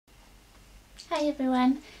Hi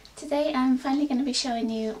everyone, today I'm finally going to be showing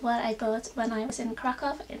you what I bought when I was in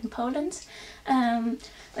Krakow in Poland.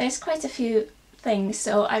 There's quite a few things,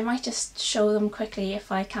 so I might just show them quickly if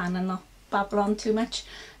I can and not babble on too much,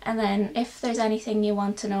 and then if there's anything you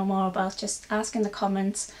want to know more about, just ask in the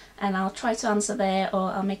comments and I'll try to answer there,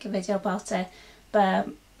 or I'll make a video about it. But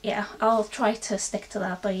yeah, I'll try to stick to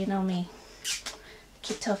that, but you know me,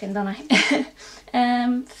 keep talking, don't I?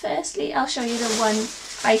 Firstly, I'll show you the one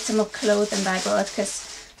item of clothing that I bought,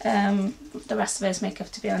 because the rest of it is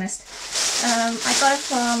makeup, to be honest. I got it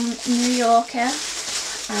from New Yorker,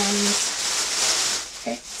 and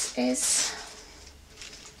it is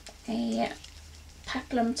a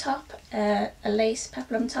peplum top, a lace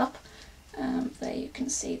peplum top. There you can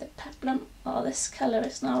see the peplum. Oh, this colour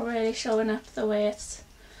is not really showing up the way it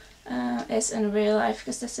is in real life,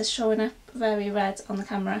 because this is showing up very red on the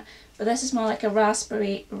camera, but this is more like a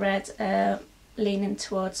raspberry red, leaning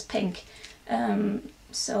towards pink.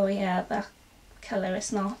 So yeah, that colour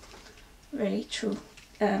is not really true,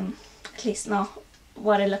 at least not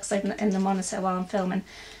what it looks like in the monitor while I'm filming.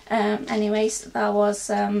 Anyways, that was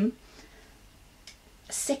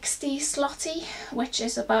 60 zloty, which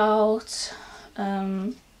is about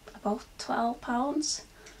 £12,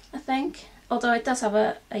 I think. Although it does have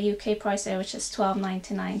a UK price there, which is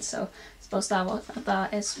 £12.99, so I suppose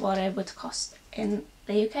that is what it would cost in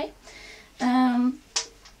the UK.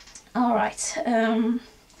 Alright,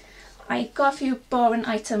 I got a few boring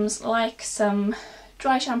items like some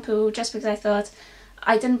dry shampoo, just because I thought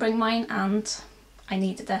I didn't bring mine and I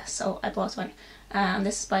needed it, so I bought one.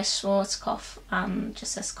 This is by Schwarzkopf and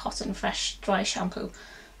just says cotton fresh dry shampoo.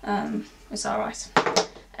 It's alright.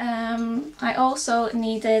 I also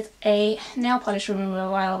needed a nail polish remover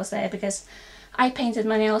while I was there, because I painted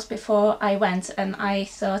my nails before I went and I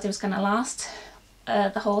thought it was going to last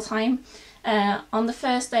the whole time. On the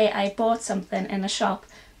first day I bought something in a shop,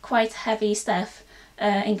 quite heavy stuff,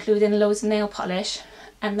 including loads of nail polish,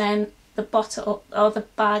 and then the bottle or the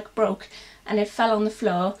bag broke and it fell on the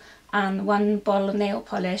floor, and one bottle of nail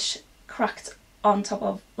polish cracked on top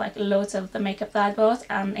of like loads of the makeup that I bought,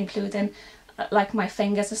 and including like my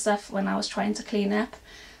fingers and stuff when I was trying to clean up.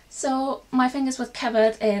 So my fingers were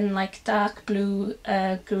covered in like dark blue,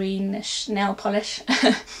 greenish nail polish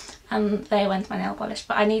and there went my nail polish,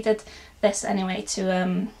 but I needed this anyway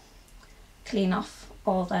to clean off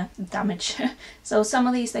all the damage. So some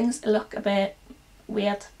of these things look a bit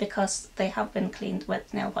weird because they have been cleaned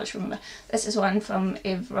with nail polish remover. This is one from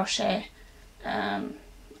Ivory.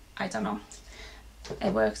 I don't know,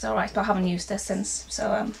 it works alright, but I haven't used this since,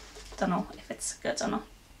 so don't know if it's good or not.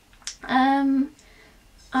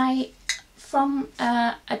 From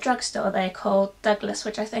a drugstore there called Douglas,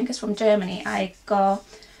 which I think is from Germany, I got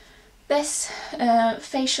this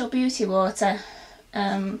facial beauty water.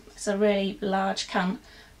 It's a really large can.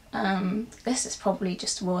 This is probably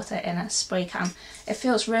just water in a spray can. It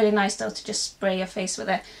feels really nice though to just spray your face with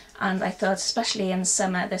it, and I thought especially in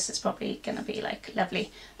summer this is probably gonna be like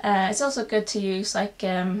lovely. It's also good to use like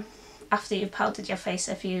after you've powdered your face,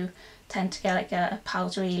 if you tend to get like a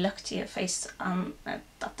powdery look to your face,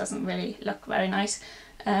 that doesn't really look very nice.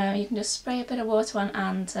 You can just spray a bit of water on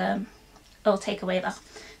and it'll take away that,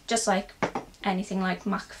 just like anything like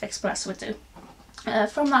MAC Fix Plus would do.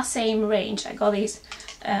 From that same range I got these,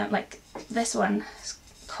 like this one is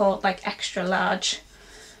called like extra large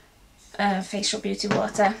facial beauty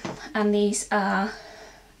water, and these are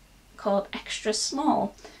called extra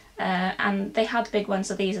small. And they had big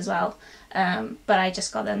ones of these as well, but I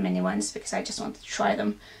just got the mini ones because I just wanted to try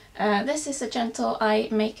them. This is a gentle eye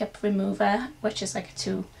makeup remover, which is like a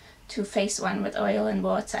two face one with oil and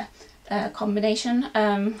water combination.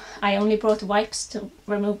 I only brought wipes to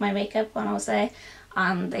remove my makeup when I was there,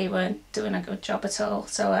 and they weren't doing a good job at all,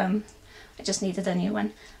 so I just needed a new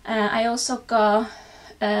one. I also got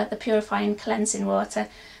the purifying cleansing water,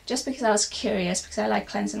 just because I was curious, because I like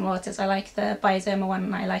cleansing waters. I like the Bioderma one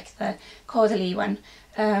and I like the Kohl one,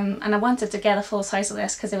 and I wanted to get a full size of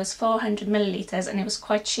this because it was 400 millilitres and it was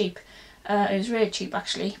quite cheap. It was really cheap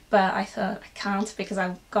actually, but I thought I can't because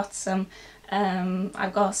I've got some,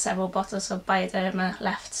 I've got several bottles of Bioderma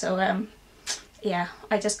left, so yeah,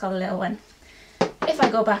 I just got a little one. If I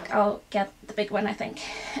go back I'll get the big one, I think.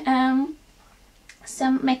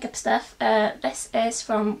 Some makeup stuff. This is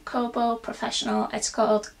from Kobo Professional. It's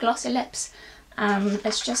called Glossy Lips, and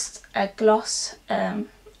it's just a gloss in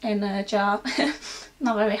a jar.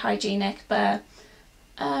 Not very hygienic, but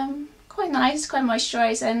quite nice, quite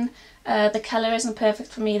moisturising. The colour isn't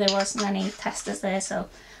perfect for me, there wasn't any testers there, so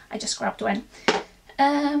I just grabbed one.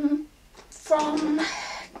 From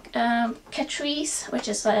Catrice, which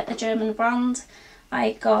is a German brand.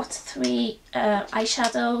 I got 3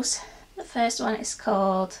 eyeshadows. The first one is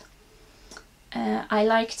called I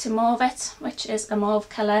Like to Mauve It, which is a mauve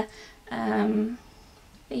colour.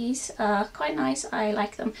 These are quite nice, I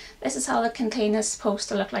like them. This is how the container is supposed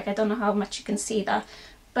to look like. I don't know how much you can see that,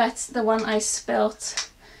 but the one I spilt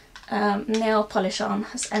nail polish on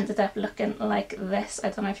has ended up looking like this.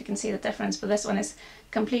 I don't know if you can see the difference, but this one is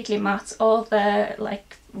completely matte. All the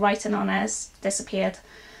like writing on it has disappeared,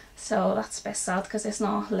 so that's a bit sad because it's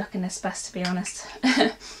not looking its best, to be honest.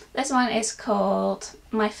 This one is called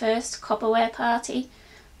My First Copperware Party,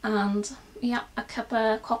 and yeah, a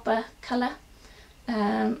copper colour.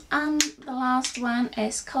 And the last one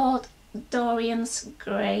is called Dorian's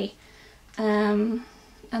Grey, and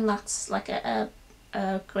that's like a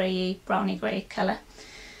grey, browny grey colour,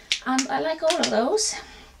 and I like all of those.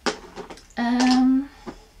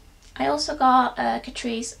 I also got a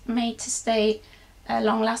Catrice Made to Stay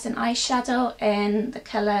long lasting eyeshadow in the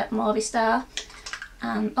colour Mauve Star,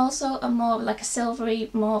 and also a mauve, like a silvery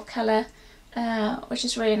mauve colour, which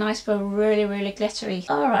is really nice but really glittery.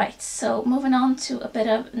 Alright, so moving on to a bit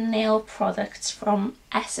of nail products from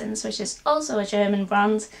Essence, which is also a German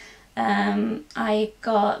brand. I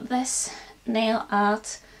got this nail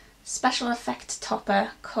art special effect topper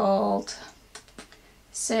called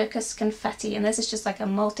Circus Confetti, and this is just like a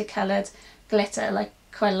multicoloured glitter, like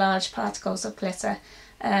quite large particles of glitter.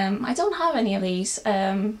 I don't have any of these.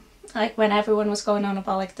 Like when everyone was going on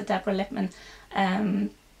about like the Deborah Lippmann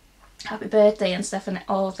happy birthday and stuff, and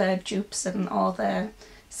all the dupes and all the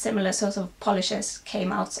similar sorts of polishes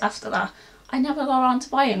came out after that, I never got around to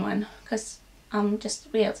buying one because I'm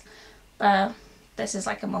just weird. But this is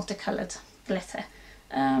like a multicoloured glitter,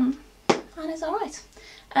 and it's alright.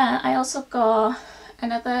 I also got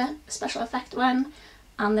another special effect one,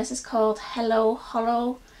 and this is called Hello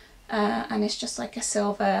Hollow, and it's just like a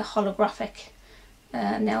silver holographic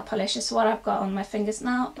nail polish. Is what I've got on my fingers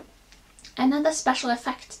now. Another special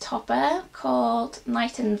effect topper called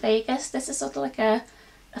Night in Vegas. This is sort of like a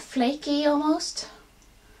flaky almost.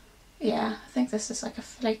 Yeah, I think this is like a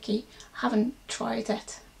flaky. I haven't tried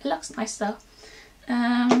it. It looks nice though.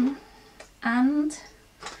 And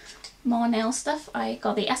more nail stuff. I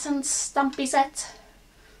got the Essence Stampy set.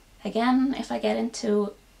 Again, if I get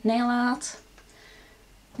into nail art,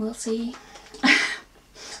 we'll see.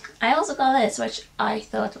 I also got this, which I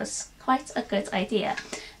thought was quite a good idea.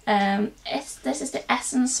 This is the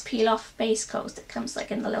Essence Peel Off Base Coat. It comes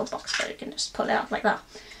like in the little box, but you can just pull it out like that.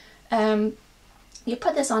 You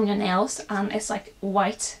put this on your nails and it's like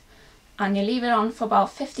white, and you leave it on for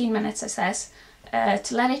about 15 minutes, it says, to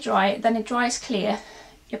let it dry. Then it dries clear.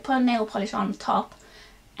 You put nail polish on top,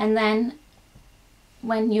 and then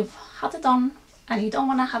when you've had it on and you don't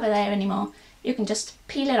want to have it there anymore, you can just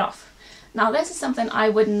peel it off. Now this is something I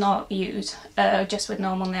would not use just with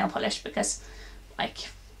normal nail polish, because like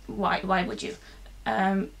why would you?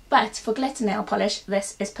 But for glitter nail polish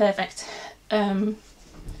this is perfect,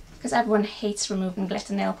 because everyone hates removing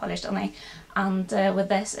glitter nail polish, don't they? And with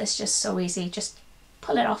this it's just so easy, just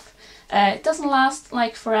pull it off. It doesn't last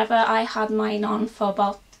like forever. I had mine on for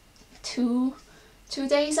about two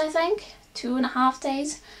days, I think, 2.5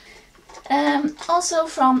 days. Also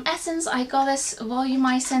from Essence I got this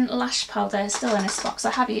volumizing lash powder, still in this box.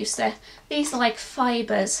 I have used it. These are like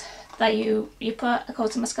fibres that you put a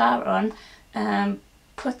coat of mascara on,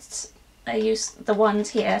 I use the wand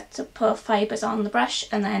here to put fibres on the brush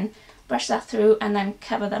and then brush that through and then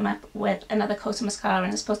cover them up with another coat of mascara,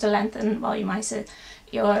 and it's supposed to lengthen and volumize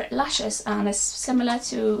your lashes, and it's similar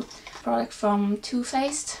to a product from Too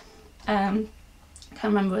Faced. Can't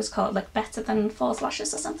remember what it's called, like Better Than False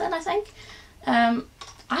Lashes or something, I think.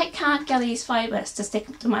 I can't get these fibres to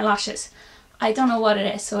stick to my lashes. I don't know what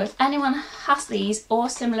it is, so if anyone has these or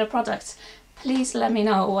similar products, please let me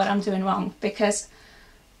know what I'm doing wrong, because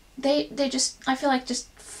they just, I feel like just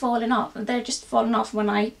falling off. They're just falling off when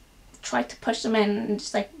I try to push them in, and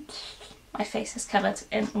just like my face is covered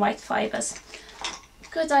in white fibres.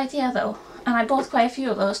 Good idea though, and I bought quite a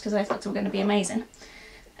few of those because I thought they were going to be amazing.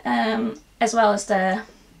 As well as the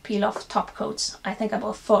peel off top coats. I think I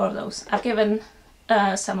bought 4 of those. I've given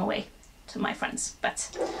some away to my friends, but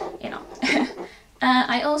you know.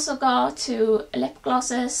 I also got 2 lip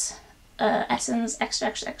glosses, Essence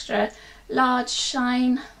Extra Large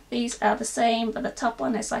Shine. These are the same, but the top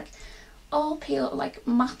one is like all peel, like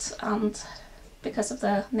matte, and because of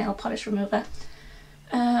the nail polish remover.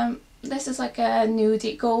 This is like a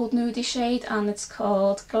nudie, gold nudie shade, and it's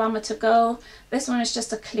called Glamour to Go. This one is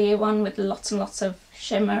just a clear one with lots and lots of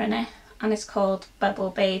shimmer in it, and it's called Bubble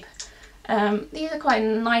Babe. These are quite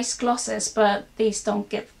nice glosses, but these don't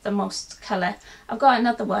give the most colour. I've got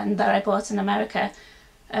another one that I bought in America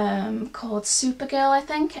called Supergirl, I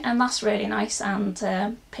think, and that's really nice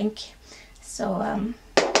and pink. So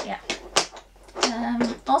yeah.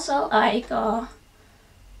 Also I got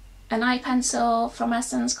an eye pencil from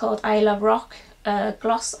Essence called I Love Rock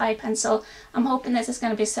gloss eye pencil. I'm hoping this is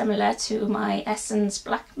going to be similar to my Essence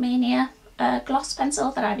Black Mania gloss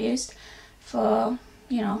pencil that I've used for,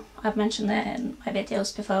 you know, I've mentioned it in my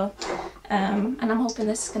videos before, and I'm hoping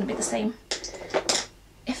this is going to be the same,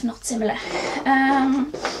 if not similar.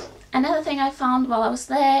 Another thing I found while I was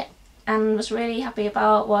there and was really happy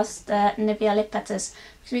about was the Nivea lip petters,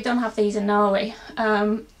 because we don't have these in Norway,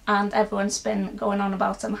 and everyone's been going on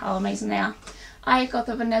about them, how amazing they are. I got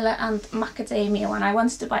the vanilla and macadamia one. I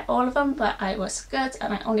wanted to buy all of them, but I was good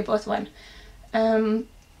and I only bought one. And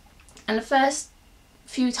the first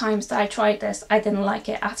few times that I tried this, I didn't like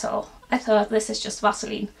it at all. I thought, this is just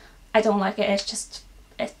Vaseline. I don't like it, it's just,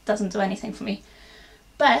 it doesn't do anything for me.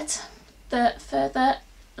 But the further,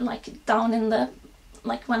 like down in the,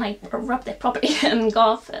 like when I rubbed it properly and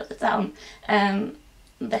got further down,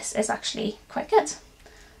 this is actually quite good.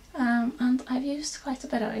 And I've used quite a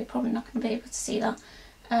bit of it. You're probably not going to be able to see that.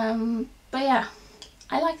 But yeah,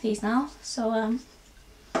 I like these now, so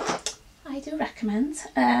I do recommend.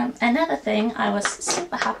 Another thing I was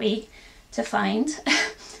super happy to find,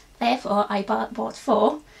 therefore I bought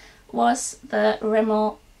 4, was the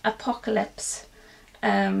Rimmel Apocalypse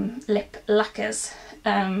lip lacquers.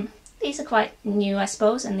 These are quite new, I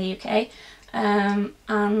suppose, in the UK,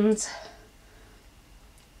 and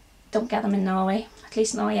don't get them in Norway, at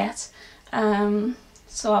least not yet.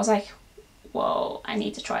 So I was like, whoa, I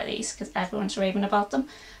need to try these because everyone's raving about them.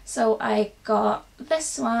 So I got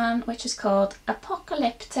this one, which is called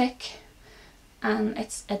Apocalyptic, and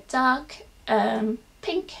it's a dark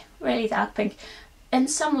pink, really dark pink. In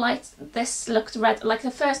some light this looked red. Like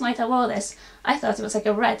the first night I wore this, I thought it was like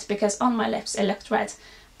a red because on my lips it looked red,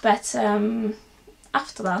 but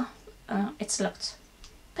after that it's looked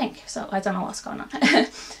pink, so I don't know what's going on.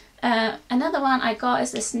 Another one I got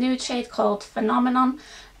is this nude shade called Phenomenon.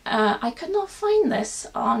 I could not find this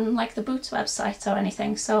on like the Boots website or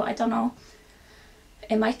anything, so I don't know.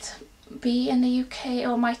 It might be in the UK,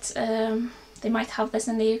 or might they might have this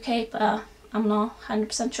in the UK, but I'm not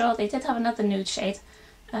 100% sure. They did have another nude shade,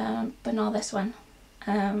 but not this one.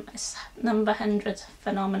 It's number 100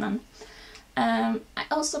 Phenomenon. I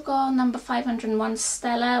also got number 501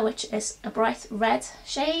 Stella, which is a bright red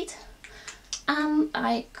shade. And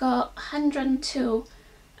I got 102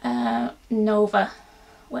 Nova,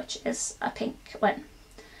 which is a pink one.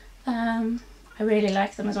 I really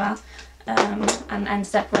like them as well, and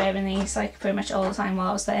ended up wearing these like pretty much all the time while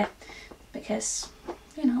I was there, because,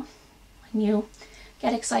 you know, when you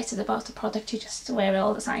get excited about a product you just wear it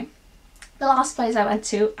all the time. The last place I went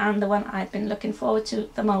to, and the one I'd been looking forward to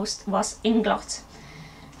the most, was Inglot.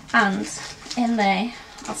 And in there,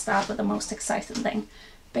 I'll start with the most exciting thing,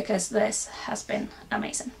 because this has been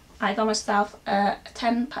amazing. I got myself a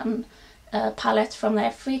 £10 palette from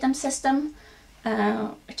their Freedom System,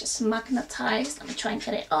 which is magnetised. Let me try and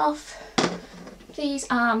get it off. These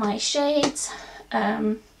are my shades.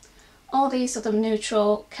 All these sort of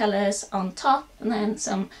neutral colours on top, and then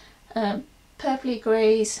some purpley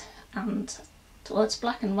greys and towards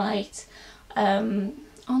black and white.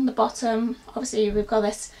 On the bottom, obviously we've got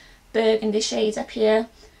this burgundy shade up here,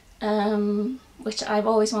 which I've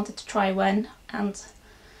always wanted to try one, and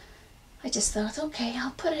I just thought, okay,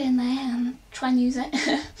 I'll put it in there and try and use it.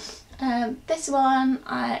 This one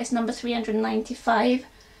is number 395,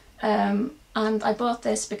 and I bought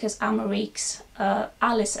this because Amarique's,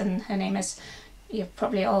 Alison, her name is, you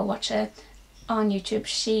probably all watch her on YouTube,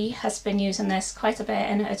 she has been using this quite a bit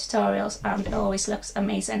in her tutorials, and it always looks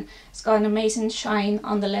amazing. It's got an amazing shine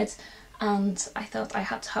on the lid, and I thought I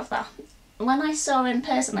had to have that. When I saw it in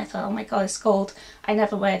person, I thought, oh my god, it's gold. I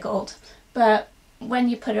never wear gold, but when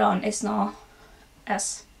you put it on, it's not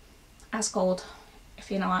as gold, if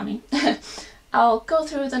you know what I mean. I'll go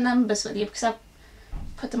through the numbers with you because I've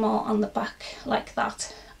put them all on the back like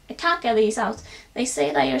that. I can't get these out. They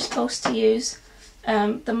say that you're supposed to use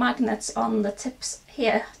the magnets on the tips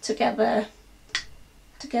here to get the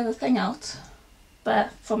thing out,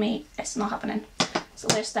 but for me it's not happening, so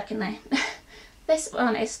they're stuck in there. This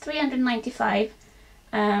one is 395,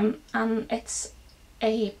 and it's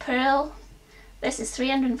a pearl. This is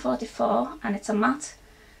 344 and it's a matte.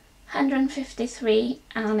 153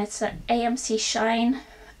 and it's an AMC Shine.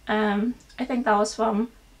 I think that was from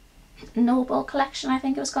Noble Collection, I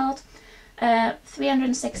think it was called.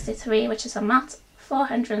 363, which is a matte.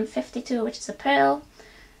 452, which is a pearl.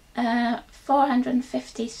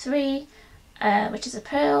 453, which is a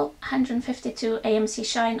pearl, 152 AMC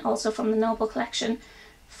Shine, also from the Noble collection,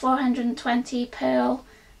 420 pearl,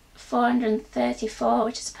 434,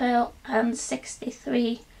 which is pearl, and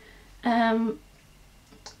 63,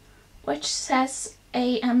 which says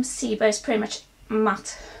AMC, but it's pretty much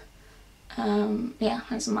matte. Yeah,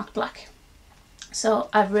 it's matte black. So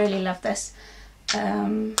I really love this.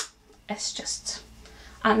 It's just,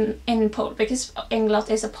 and because Inglot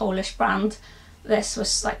is a Polish brand, this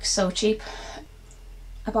was like so cheap,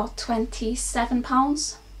 about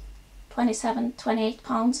 £27, 27, 28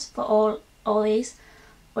 pounds for all these,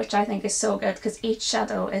 which I think is so good because each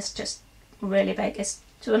shadow is just really big. It's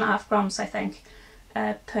 2.5 grams, I think,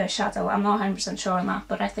 per shadow. I'm not 100% sure on that,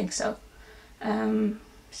 but I think so.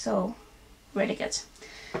 So really good.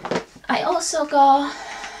 I also got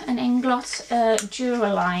an Inglot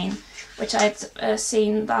Duraline, which I'd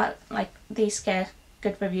seen that like these get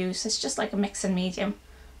good reviews. It's just like a mix and medium.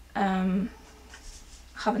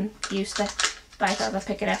 Haven't used it, but I thought I'd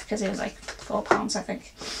pick it up because it was like £4, I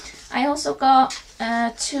think. I also got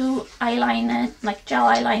 2 eyeliner, like gel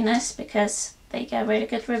eyeliners, because they get really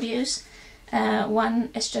good reviews.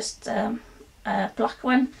 One is just a black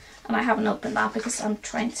one, and I haven't opened that because I'm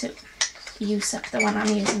trying to use up the one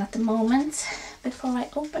I'm using at the moment before I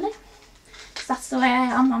open it. Because that's the way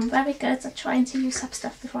I am. I'm very good at trying to use up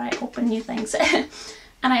stuff before I open new things. And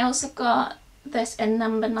I also got this in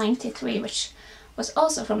number 93, which was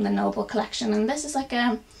also from the Noble collection, and this is like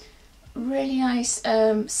a really nice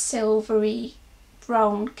silvery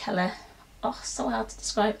brown colour. Oh, so hard to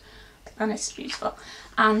describe, and it's beautiful.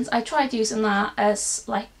 And I tried using that as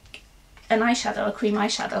like an eyeshadow, a cream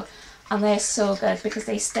eyeshadow, and they're so good because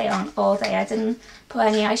they stay on all day. I didn't put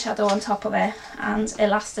any eyeshadow on top of it and it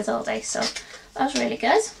lasted all day, so that was really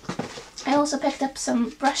good. I also picked up some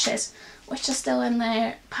brushes which are still in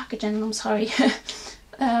their packaging, I'm sorry.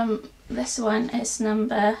 This one is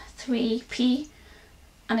number 3P,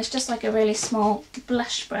 and it's just like a really small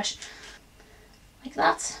blush brush like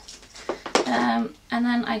that. And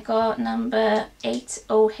then I got number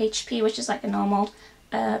 80HP, which is like a normal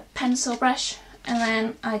pencil brush, and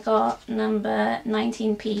then I got number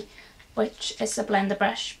 19P, which is a blender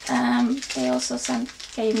brush. They also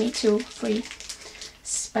gave me 2 free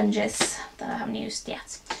sponges that I haven't used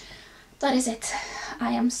yet. That is it.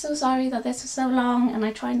 I am so sorry that this was so long, and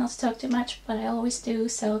I try not to talk too much, but I always do.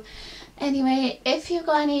 So anyway, if you've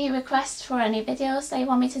got any requests for any videos that you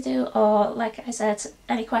want me to do, or like I said,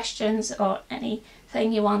 any questions or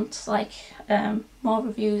anything you want like more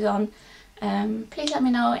reviews on, please let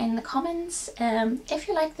me know in the comments. If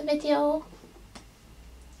you like the video,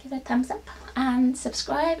 give it a thumbs up and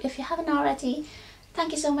subscribe if you haven't already.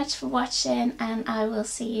 Thank you so much for watching, and I will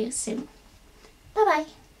see you soon. Bye bye.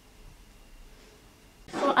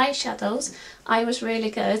 For eyeshadows, I was really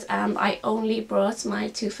good, and I only brought my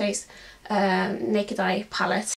Too Faced Naked Eye palette.